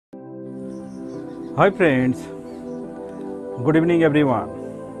Hi friends, good evening everyone.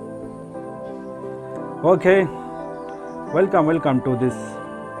 Okay, welcome to this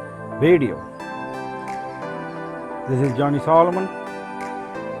video. This is Johnny Solomon.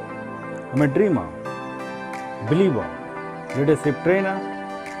 I'm a dreamer, believer, leadership trainer,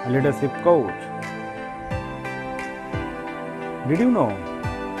 and leadership coach. Did you know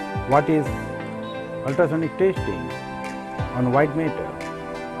what is ultrasonic testing on white matter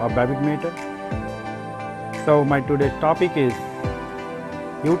or baby matter? So my today's topic is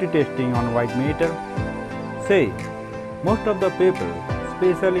UT testing on white matter. Say, most of the people,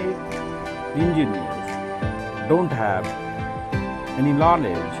 especially engineers, don't have any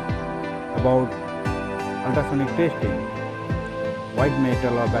knowledge about ultrasonic testing, white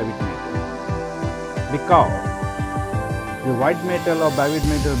metal or baby metal, because the white metal or baby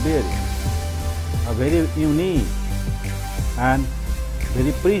metal bearings are very unique and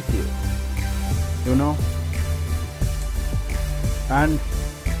very precious, and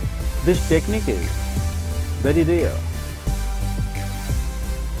this technique is very rare.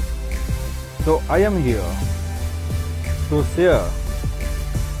 So I am here to share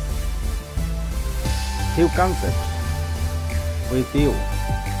few concepts with you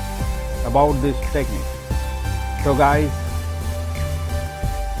about this technique. So guys,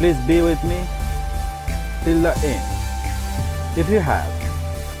 please be with me till the end. If you have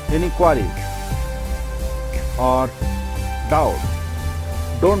any queries or doubts,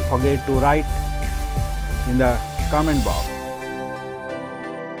 don't forget to write in the comment box.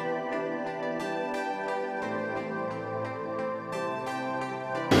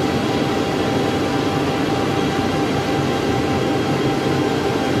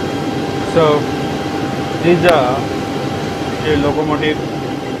 So these are a locomotive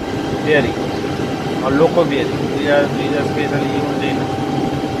bearing or loco bearing. These are specially used in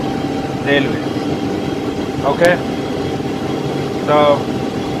railways. Okay. So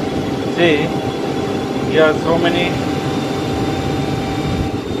see, here are so many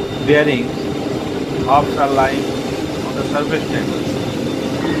bearings. Halves are lying on the surface table.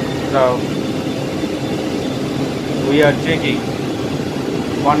 So we are checking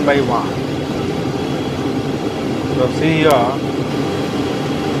one by one. So see here,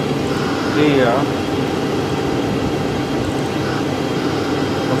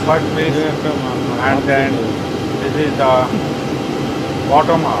 the first piece, and then this is the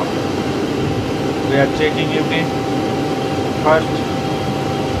bottom half. We are checking UT. First,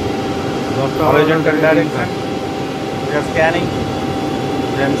 horizontal direction, we are scanning.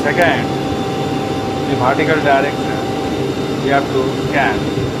 Then second, the vertical direction, we have to scan.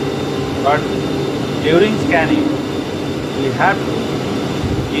 But during scanning, we have to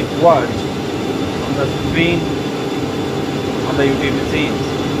keep watch on the screen on the UT machines.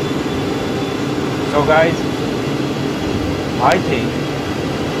 So guys, I think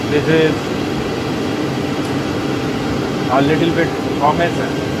this is a little bit information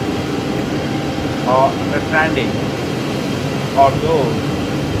or understanding for those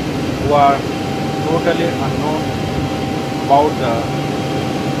who are totally unknown about the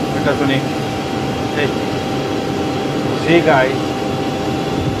ultrasonic testing. See guys,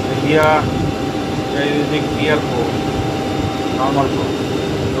 here we are using tier 4, normal 4.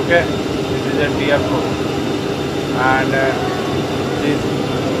 Okay, this is a tier 4, and this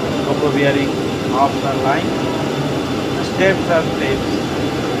loco bearing halves are lying. Steps are steps.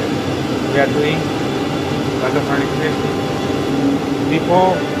 We are doing ultrasonic testing.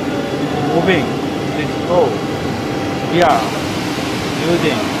 Before moving this probe, we are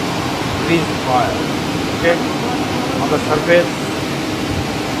using grease oil, okay, on the surface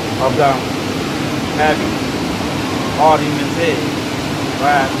of the fabric, or you may say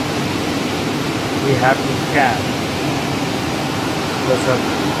where we have to scan the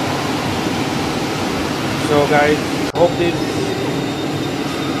surface. So guys, hope this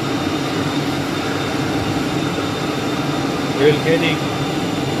you will getting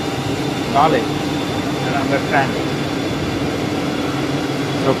knowledge and understanding.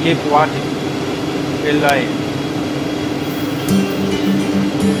 So keep watching till the end.